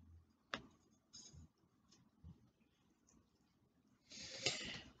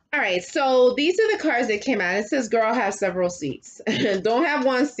 All right, so these are the cards that came out. It says, girl, have several seats. Don't have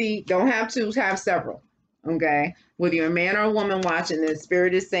one seat. Don't have two. Have several. Okay? Whether you're a man or a woman watching this,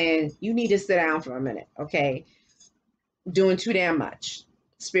 Spirit is saying, you need to sit down for a minute. Okay? Doing too damn much.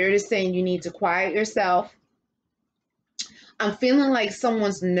 Spirit is saying you need to quiet yourself. I'm feeling like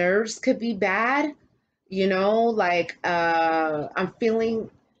someone's nerves could be bad. You know, like I'm feeling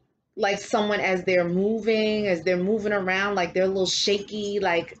like someone as they're moving around, like they're a little shaky,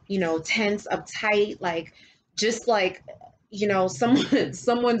 like, you know, tense, uptight, like just like, you know,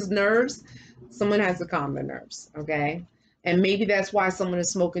 someone's nerves, someone has to calm their nerves, okay? And maybe that's why someone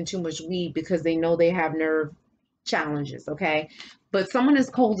is smoking too much weed, because they know they have nerve challenges, okay? But someone is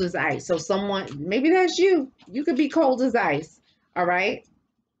cold as ice. So someone, maybe that's you. You could be cold as ice, all right?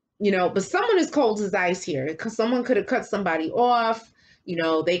 You know, but someone is cold as ice here, because someone could have cut somebody off. You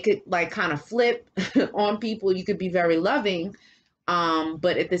know, they could like kind of flip on people. You could be very loving,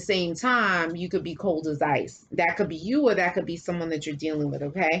 but at the same time, you could be cold as ice. That could be you, or that could be someone that you're dealing with,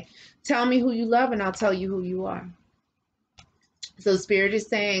 okay? Tell me who you love and I'll tell you who you are. So Spirit is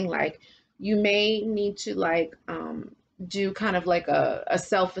saying, like, you may need to like do kind of like a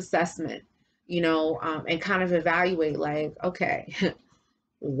self-assessment, you know, and kind of evaluate like, okay,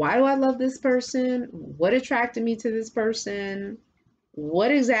 why do I love this person? What attracted me to this person?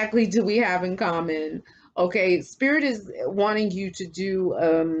 What exactly do we have in common? Okay, Spirit is wanting you to do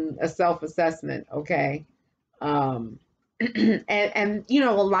a self-assessment, okay? and you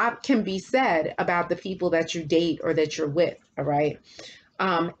know, a lot can be said about the people that you date or that you're with, all right?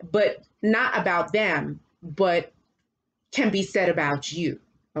 But not about them, but can be said about you,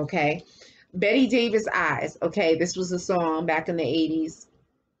 okay? Betty Davis Eyes, okay? This was a song back in the 80s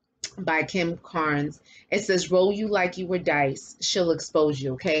by Kim Carnes. It says, roll you like you were dice, she'll expose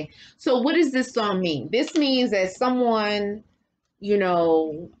you, okay? So what does this song mean? This means that someone, you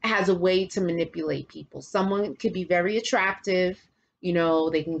know, has a way to manipulate people. Someone could be very attractive, you know,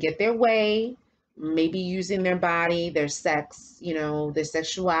 they can get their way, maybe using their body, their sex, you know, their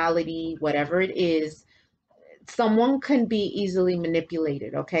sexuality, whatever it is. Someone can be easily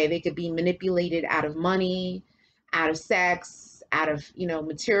manipulated, okay? They could be manipulated out of money, out of sex, out of, you know,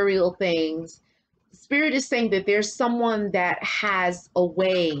 material things. Spirit is saying that there's someone that has a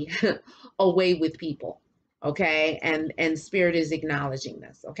way, a way with people, okay? And Spirit is acknowledging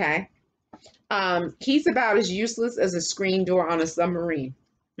this, okay? He's about as useless as a screen door on a submarine,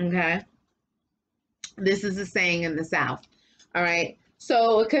 okay? This is a saying in the South, all right?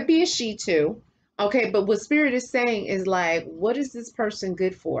 So it could be a she too. Okay, but what Spirit is saying is like, what is this person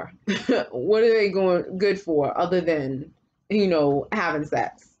good for? What are they going good for other than, you know, having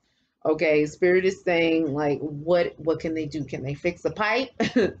sex? Okay, Spirit is saying like, what can they do? Can they fix a pipe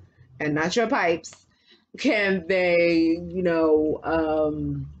and not your pipes? Can they, you know,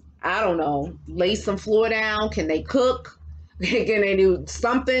 I don't know, lay some floor down? Can they cook? Can they do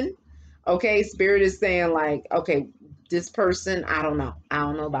something? Okay, Spirit is saying like, okay, this person, I don't know. I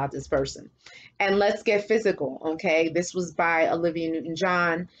don't know about this person. And let's get physical, okay? This was by Olivia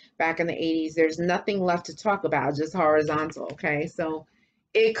Newton-John back in the 80s. There's nothing left to talk about, just horizontal, okay? So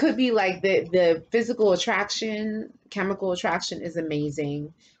it could be like the physical attraction, chemical attraction is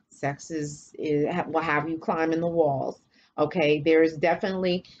amazing. Sex is will have you climbing the walls, okay? There's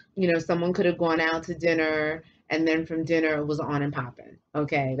definitely, you know, someone could have gone out to dinner and then from dinner it was on and popping,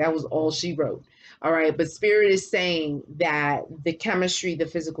 okay? That was all she wrote. All right, but Spirit is saying that the chemistry, the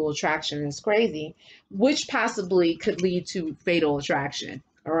physical attraction is crazy, which possibly could lead to fatal attraction.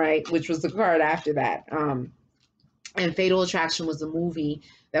 All right, which was the card after that. And Fatal Attraction was a movie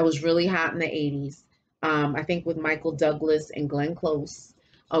that was really hot in the 80s. I think with Michael Douglas and Glenn Close.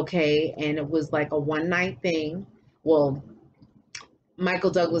 Okay, and it was like a one night thing. Well, Michael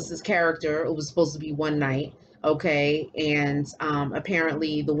Douglas's character, it was supposed to be one night, okay, and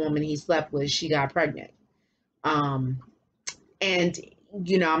apparently the woman he slept with, she got pregnant. Um, and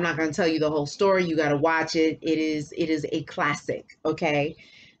you know, I'm not going to tell you the whole story. You got to watch it. It is a classic, okay?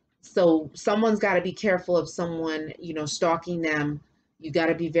 So someone's got to be careful of someone, you know, stalking them. You got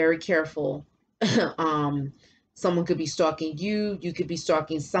to be very careful. um, Someone could be stalking you. You could be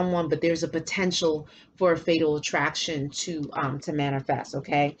stalking someone, but there's a potential for a fatal attraction to manifest.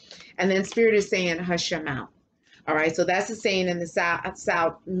 Okay, and then Spirit is saying, "Hush your mouth." All right, so that's a saying in the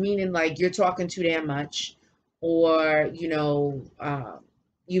South, meaning like you're talking too damn much, or you know,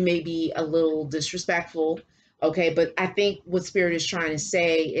 you may be a little disrespectful. Okay, but I think what Spirit is trying to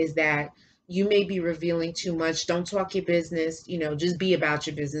say is that you may be revealing too much. Don't talk your business. You know, just be about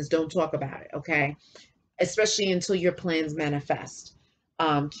your business. Don't talk about it. Okay, especially until your plans manifest.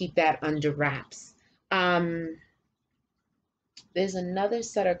 Keep that under wraps. There's another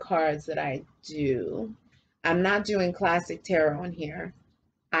set of cards that I do. I'm not doing classic tarot in here.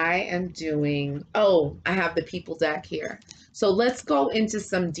 I am doing, oh, I have the people deck here. So let's go into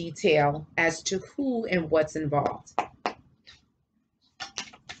some detail as to who and what's involved.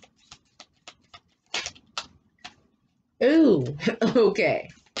 Ooh, okay.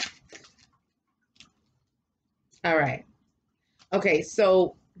 All right. Okay,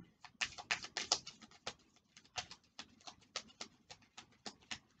 so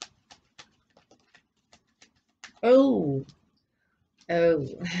oh,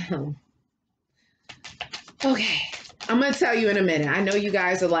 oh. Okay. I'm going to tell you in a minute. I know you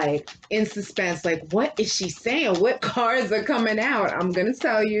guys are like in suspense, like, what is she saying? What cards are coming out? I'm going to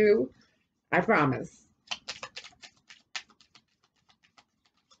tell you. I promise.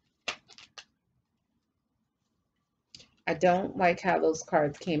 I don't like how those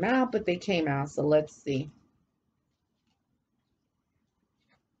cards came out, but they came out. So let's see.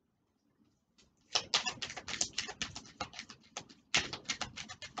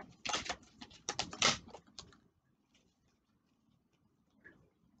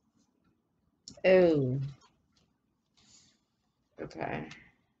 Oh, okay.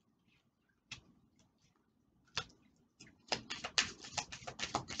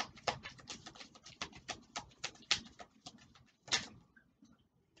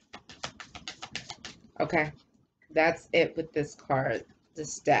 Okay. That's it with this card,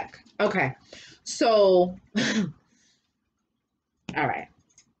 this deck. Okay. So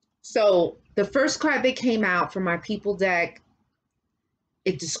So the first card that came out for my people deck,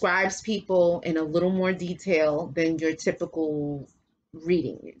 it describes people in a little more detail than your typical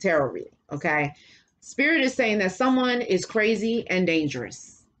reading, tarot reading, okay? Spirit is saying that someone is crazy and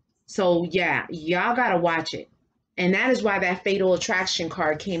dangerous. So yeah, y'all gotta watch it. And that is why that fatal attraction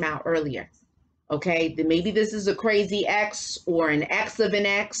card came out earlier. Okay, maybe this is a crazy ex or an ex of an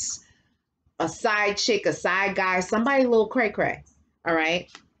ex, a side chick, a side guy, somebody a little cray cray. All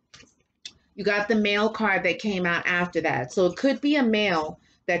right. You got the male card that came out after that. So it could be a male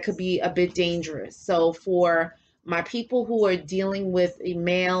that could be a bit dangerous. So for my people who are dealing with a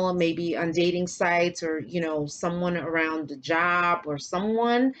male, maybe on dating sites or, you know, someone around the job or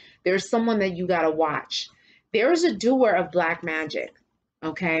someone, there's someone that you got to watch. There's a doer of black magic.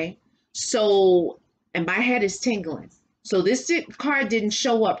 Okay. So, and my head is tingling. So this card didn't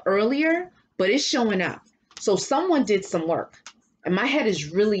show up earlier, but it's showing up. So someone did some work and my head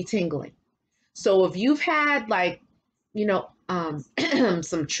is really tingling. So if you've had like, you know,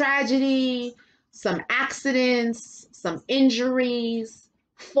 some tragedy, some accidents, some injuries,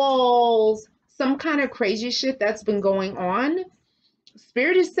 falls, some kind of crazy shit that's been going on,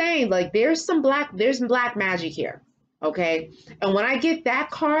 Spirit is saying like there's black magic here. Okay. And when I get that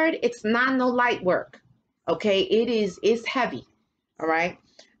card, it's not no light work. Okay. It's heavy. All right.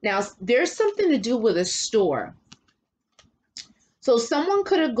 Now there's something to do with a store. So someone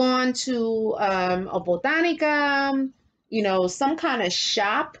could have gone to a botanica, you know, some kind of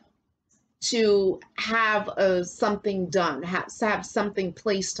shop to have something done, have something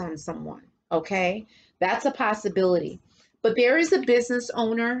placed on someone. Okay, that's a possibility. But there is a business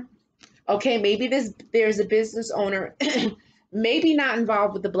owner. Okay, maybe there's a business owner, maybe not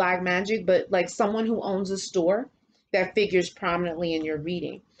involved with the black magic, but like someone who owns a store that figures prominently in your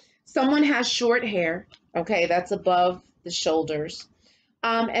reading. Someone has short hair. Okay, that's above the shoulders.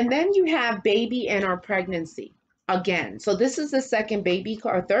 And then you have baby and or pregnancy again. So this is the second baby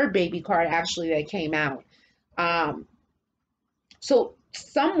card, or third baby card actually that came out. So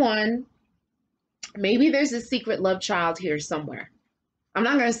someone, maybe there's a secret love child here somewhere. I'm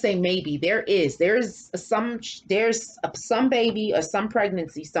not going to say maybe. There's some baby or some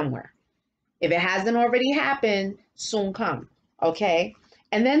pregnancy somewhere. If it hasn't already happened, soon come. Okay.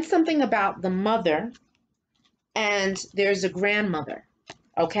 And then something about the mother, and there's a grandmother.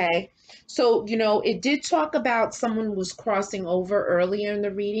 Okay. So, you know, it did talk about someone was crossing over earlier in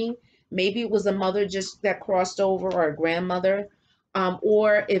the reading. Maybe it was a mother just that crossed over or a grandmother.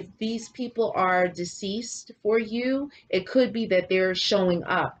 Or if these people are deceased for you, it could be that they're showing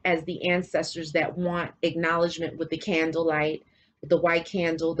up as the ancestors that want acknowledgement with the candlelight, with the white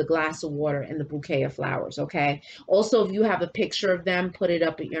candle, the glass of water, and the bouquet of flowers. Okay. Also, if you have a picture of them, put it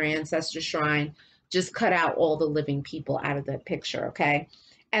up at your ancestor shrine. Just cut out all the living people out of that picture. Okay.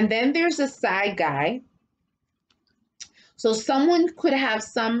 And then there's a side guy. So someone could have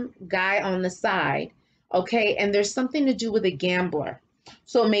some guy on the side, okay, and there's something to do with a gambler.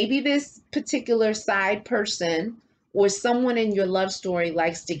 So maybe this particular side person or someone in your love story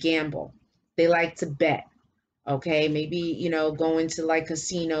likes to gamble. They like to bet, okay? Maybe, you know, going to like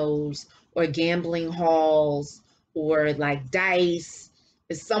casinos or gambling halls or like dice.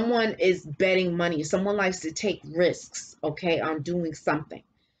 If someone is betting money, someone likes to take risks, okay, on doing something,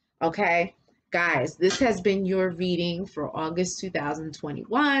 okay? Guys, this has been your reading for August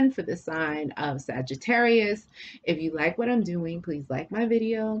 2021 for the sign of Sagittarius. If you like what I'm doing, please like my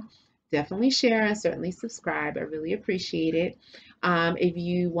video. Definitely share and certainly subscribe. I really appreciate it. If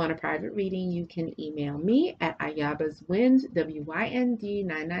you want a private reading, you can email me at ayabaswind,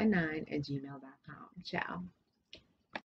 WYND999 at gmail.com. Ciao.